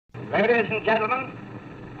Ladies and gentlemen,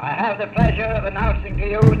 I have the pleasure of announcing to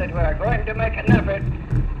you that we are going to make an effort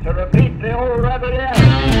to repeat the old reveille.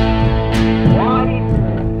 1,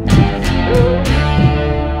 2,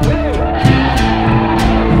 3.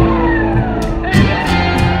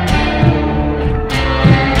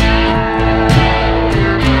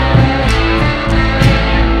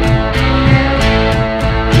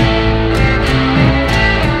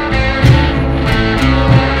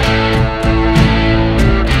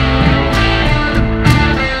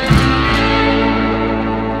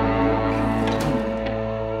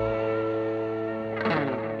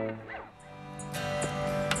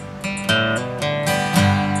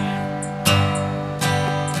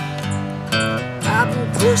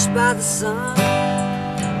 Pushed by the sun,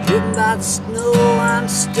 driven by the snow, I'm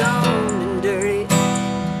stoned and dirty.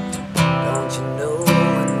 Don't you know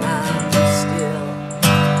when I'm still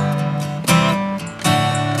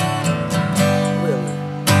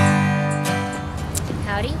willing?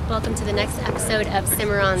 Howdy, welcome to the next episode of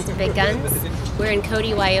Cimarron's Big Guns. We're in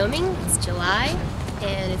Cody, Wyoming. It's July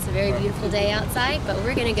and it's a very beautiful day outside, but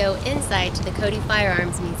we're going to go inside to the Cody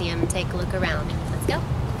Firearms Museum and take a look around. Let's go.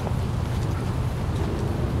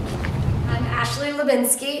 I'm Ashley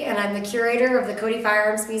Levinsky, and I'm the curator of the Cody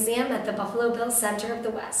Firearms Museum at the Buffalo Bill Center of the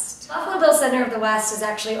West. Buffalo Bill Center of the West is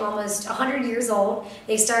actually almost 100 years old.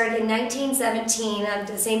 They started in 1917,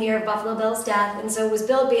 the same year of Buffalo Bill's death, and so it was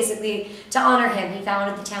built basically to honor him. He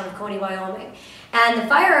founded the town of Cody, Wyoming. And the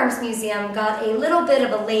Firearms Museum got a little bit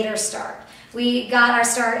of a later start. We got our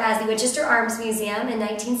start as the Winchester Arms Museum in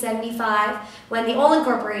 1975 when the Olin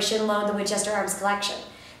Corporation loaned the Winchester Arms Collection.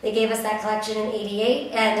 They gave us that collection in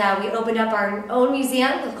 '88, and we opened up our own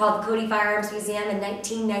museum called the Cody Firearms Museum in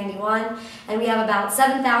 1991, and we have about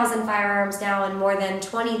 7,000 firearms now and more than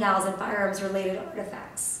 20,000 firearms-related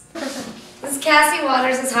artifacts. This is Cassie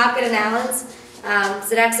Waters' Hopkins & Allen's.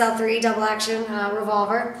 It's an XL3 double-action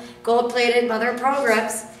revolver, gold-plated mother-of-pearl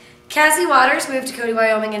grips. Cassie Waters moved to Cody,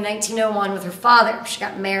 Wyoming in 1901 with her father. She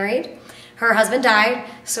got married. Her husband died,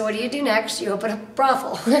 so what do? Next? You open a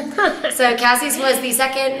brothel. So Cassie's was the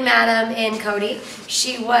second madam in Cody.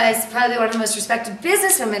 She was probably one of the most respected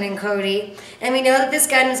businesswomen in Cody, and we know that this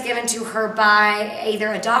gun was given to her by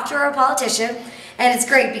either a doctor or a politician, and it's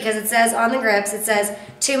great because it says on the grips, it says,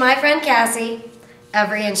 "To my friend Cassie,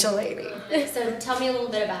 every inch a lady." So tell me a little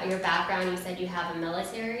bit about your background. You said you have a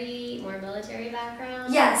more military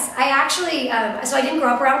background? Yes, I actually, so I didn't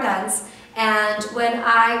grow up around guns. And when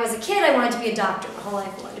I was a kid, I wanted to be a doctor. My whole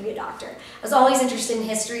life I wanted to be a doctor. I was always interested in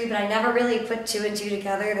history, but I never really put two and two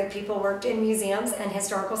together that people worked in museums and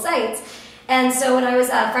historical sites. And so when I was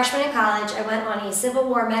a freshman in college, I went on a Civil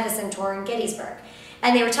War medicine tour in Gettysburg.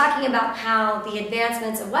 And they were talking about how the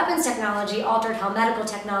advancements of weapons technology altered how medical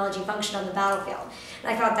technology functioned on the battlefield.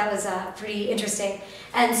 And I thought that was pretty interesting.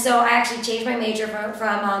 And so I actually changed my major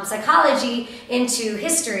from psychology into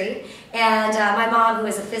history. And my mom, who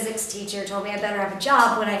was a physics teacher, told me I better have a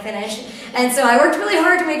job when I finished. And so I worked really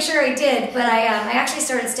hard to make sure I did. But I actually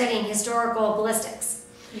started studying historical ballistics.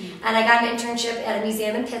 And I got an internship at a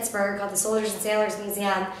museum in Pittsburgh called the Soldiers and Sailors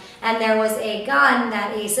Museum. And there was a gun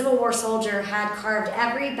that a Civil War soldier had carved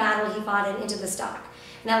every battle he fought in into the stock.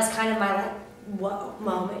 And that was kind of my, like, whoa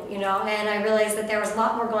moment, you know, and I realized that there was a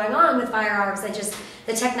lot more going on with firearms than just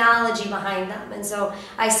the technology behind them. And so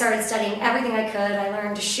I started studying everything I could. I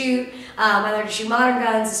learned to shoot. I learned to shoot modern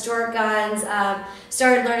guns, historic guns,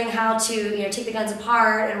 started learning how to take the guns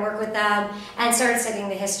apart and work with them, and started studying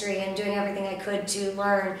the history and doing everything I could to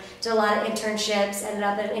learn. Did a lot of internships, ended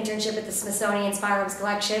up at an internship at the Smithsonian's Firearms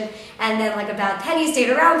Collection, and then like a bad penny stayed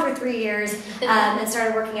around for 3 years and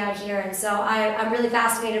started working out here. And so I'm really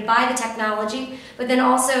fascinated by the technology, but then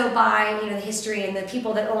also by the history and the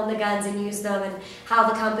people that own the guns and use them, and how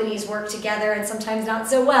the companies work together, and sometimes not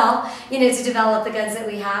so well, to develop the guns that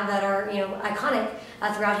we have that are iconic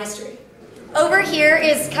throughout history. Over here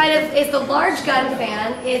is the large gun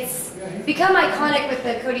fan. It's become iconic with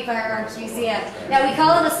the Cody Firearms Museum. Now we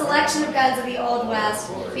call it a selection of guns of the Old West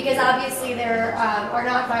because obviously there are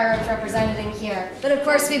not firearms represented in here. But of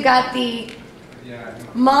course we've got the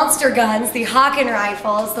monster guns, the Hawken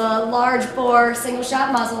rifles, the large bore single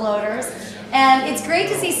shot muzzle loaders. And it's great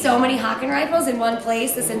to see so many Hawken rifles in one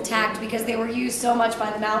place that's intact because they were used so much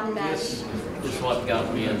by the mountain men. This is what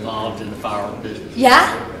got me involved in the firearm business.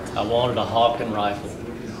 Yeah? I wanted a Hawken rifle.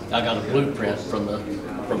 I got a blueprint from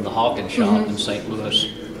the Hawken shop in St.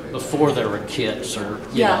 Louis before there were kits, or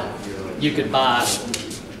you know, you could buy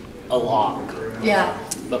a lock. Yeah.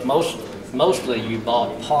 But mostly you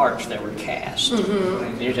bought parts that were cast.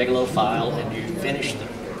 And you take a little file and you finish them.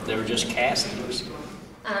 They were just castings.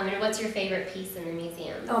 And what's your favorite piece in the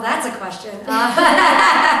museum? Oh, that's a question.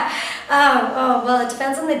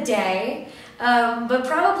 depends on the day. But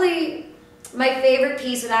probably my favorite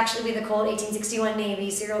piece would actually be the Colt 1861 Navy,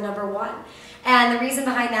 serial number 1. And the reason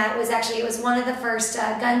behind that was actually it was one of the first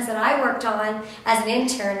guns that I worked on as an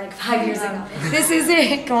intern like 5 years ago. This is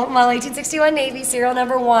a Colt Model 1861 Navy, serial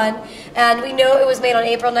number 1. And we know it was made on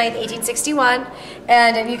April 9th, 1861.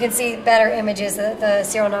 And you can see better images, the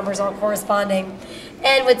serial numbers all corresponding.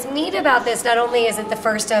 And what's neat about this, not only is it the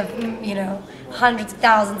first of, hundreds of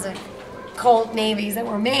thousands of Colt Navies that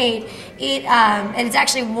were made, and it's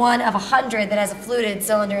actually one of 100 that has a fluted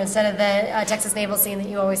cylinder instead of the Texas Naval Scene that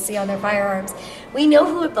you always see on their firearms. We know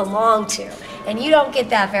who it belonged to, and you don't get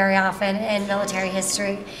that very often in military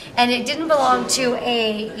history. And it didn't belong to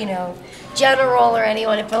a, general or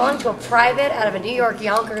anyone. It belonged to a private out of a New York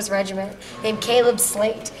Yonkers regiment named Caleb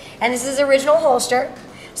Slate. And this is his original holster.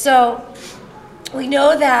 So we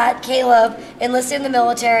know that Caleb enlisted in the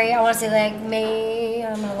military, I want to say like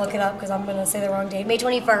I'm going to look it up because I'm going to say the wrong date, May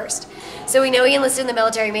 21st. So we know he enlisted in the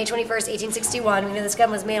military May 21st, 1861. We know this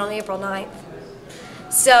gun was made on April 9th.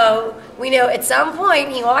 So we know at some point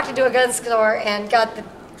he walked into a gun store and got the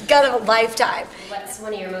gun of a lifetime. What's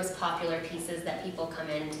one of your most popular pieces that people come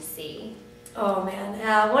in to see? Oh man,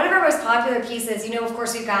 one of our most popular pieces, of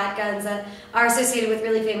course we've got guns that are associated with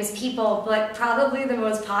really famous people, but probably the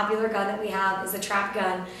most popular gun that we have is the trap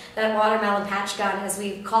gun, that watermelon patch gun as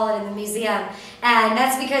we call it in the museum. And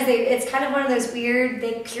that's because it's kind of one of those weird,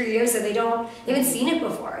 curioso, they haven't seen it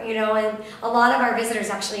before, and a lot of our visitors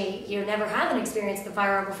actually, never have an experience with the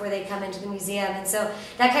firearm before they come into the museum. And so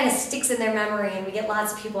that kind of sticks in their memory, and we get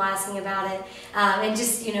lots of people asking about it, and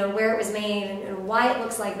just, where it was made and why it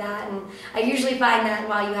looks like that. And I usually find that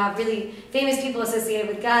while you have really famous people associated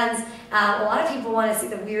with guns, a lot of people want to see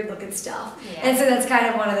the weird looking stuff. Yeah. And so that's kind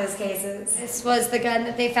of one of those cases. This was the gun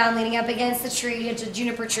that they found leaning up against the tree, it's a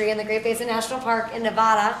juniper tree in the Great Basin National Park in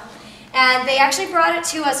Nevada. And they actually brought it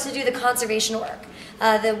to us to do the conservation work.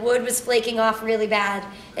 The wood was flaking off really bad,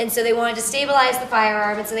 and so they wanted to stabilize the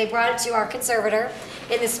firearm, and so they brought it to our conservator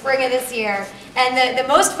in the spring of this year. And the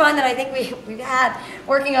most fun that I think we've had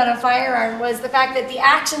working on a firearm was the fact that the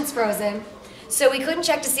action's frozen, so we couldn't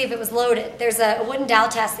check to see if it was loaded. There's a wooden dowel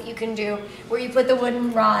test that you can do where you put the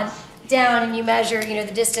wooden rod down and you measure,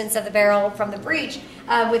 the distance of the barrel from the breech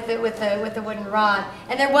with the wooden rod.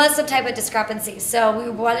 And there was some type of discrepancy, so we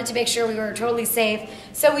wanted to make sure we were totally safe.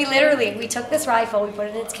 So we took this rifle, we put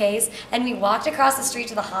it in its case, and we walked across the street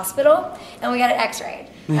to the hospital, and we got it x-rayed.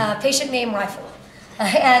 Patient name rifle.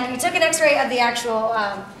 And we took an x-ray of the actual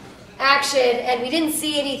action, and we didn't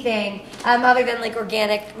see anything other than like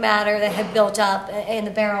organic matter that had built up in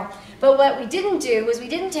the barrel. But what we didn't do was we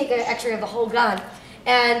didn't take an x-ray of the whole gun.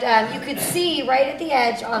 And you could see right at the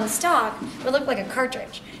edge on the stock, it looked like a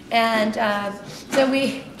cartridge. And so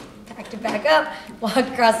we packed it back up, walked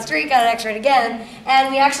across the street, got it x-rayed again,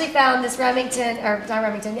 and we actually found this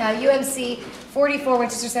UMC 44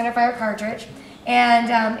 Winchester centerfire cartridge. And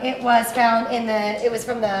it was found it was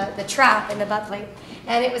from the trap in the butt plate.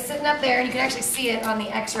 And it was sitting up there, and you can actually see it on the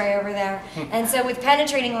x-ray over there. And so with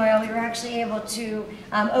penetrating oil, we were actually able to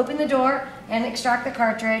open the door and extract the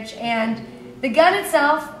cartridge. And the gun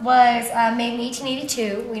itself was made in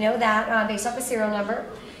 1882. We know that based off the serial number.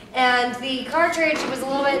 And the cartridge was a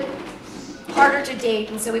little bit harder to date,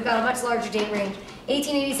 and so we've got a much larger date range,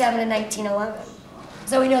 1887 and 1911.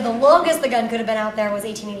 So we know the longest the gun could have been out there was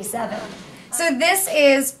 1887. So this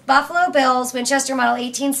is Buffalo Bill's Winchester Model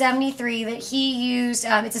 1873 that he used,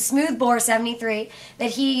 it's a smooth bore 73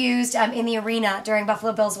 that he used in the arena during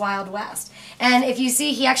Buffalo Bill's Wild West. And if you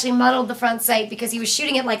see, he actually muddled the front sight because he was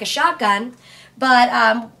shooting it like a shotgun,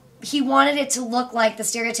 but he wanted it to look like the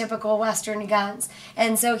stereotypical Western guns.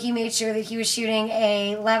 And so he made sure that he was shooting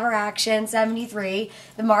a lever action 73,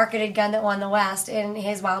 the marketed gun that won the West in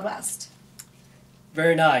his Wild West.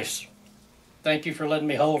 Very nice. Thank you for letting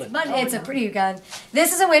me hold it. But it's a pretty gun.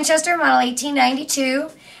 This is a Winchester Model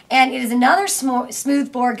 1892, and it is another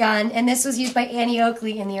smooth bore gun, and this was used by Annie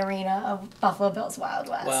Oakley in the arena of Buffalo Bill's Wild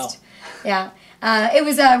West. Wow. Yeah. It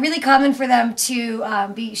was really common for them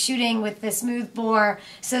to be shooting with the smooth bore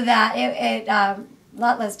so that it a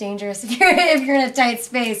lot less dangerous if you're in a tight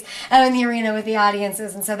space out in the arena with the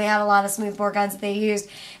audiences, and so they had a lot of smooth bore guns that they used.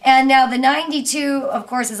 And now the 92, of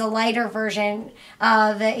course, is a lighter version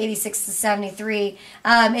of the 86 to 73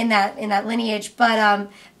 in that lineage. But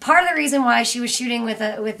part of the reason why she was shooting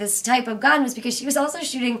with this type of gun was because she was also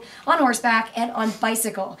shooting on horseback and on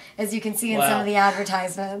bicycle, as you can see in some of the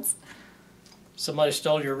advertisements. Somebody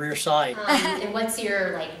stole your rear sight. And what's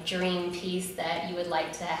your dream piece that you would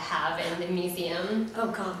like to have in the museum? Oh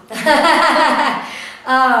God.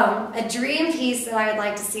 A dream piece that I would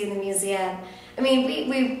like to see in the museum. I mean,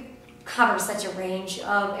 we covers such a range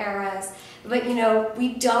of eras. But you know,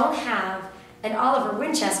 we don't have an Oliver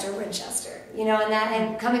Winchester, you know,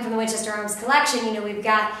 and coming from the Winchester Arms collection, you know, we've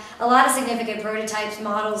got a lot of significant prototypes,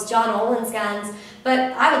 models, John Olin's guns, but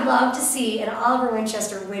I would love to see an Oliver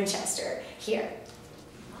Winchester here.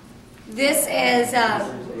 This is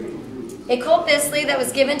a Colt Bisley that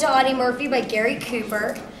was given to Audie Murphy by Gary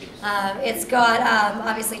Cooper. It's got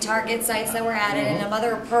obviously target sights that were added and a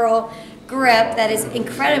mother of pearl grip that is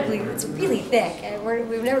it's really thick. And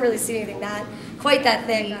we've never really seen anything quite that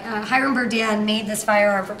thick. Hiram Burdan made this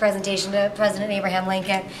firearm for presentation to President Abraham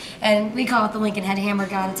Lincoln, and we call it the Lincoln Head Hammer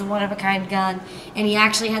gun. It's a one-of-a-kind gun, and he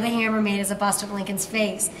actually had the hammer made as a bust of Lincoln's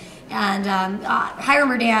face. And Hiram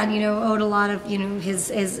Burdan, you know, owed a lot of, you know, his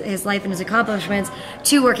life and his accomplishments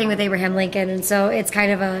to working with Abraham Lincoln, and so it's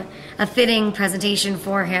kind of a fitting presentation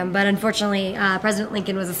for him. But unfortunately, President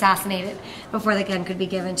Lincoln was assassinated before the gun could be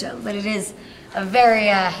given to him. But it is a very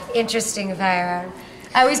interesting firearm.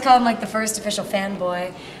 I always call him like the first official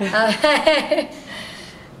fanboy.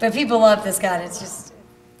 But people love this gun. It's just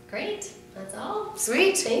Great. That's all.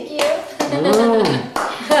 sweet. Thank you.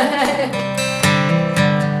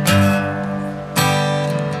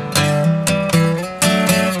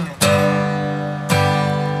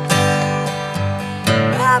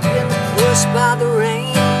 I've been pushed by the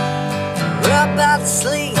rain, rubbed by the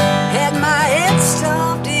sleet, had my head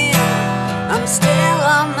stuffed in. I'm still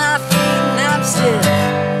on my feet and I'm still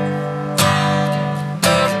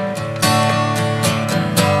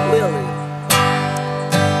willing.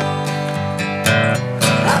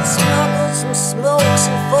 I smuggled some smoke,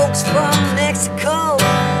 some folks from Mexico.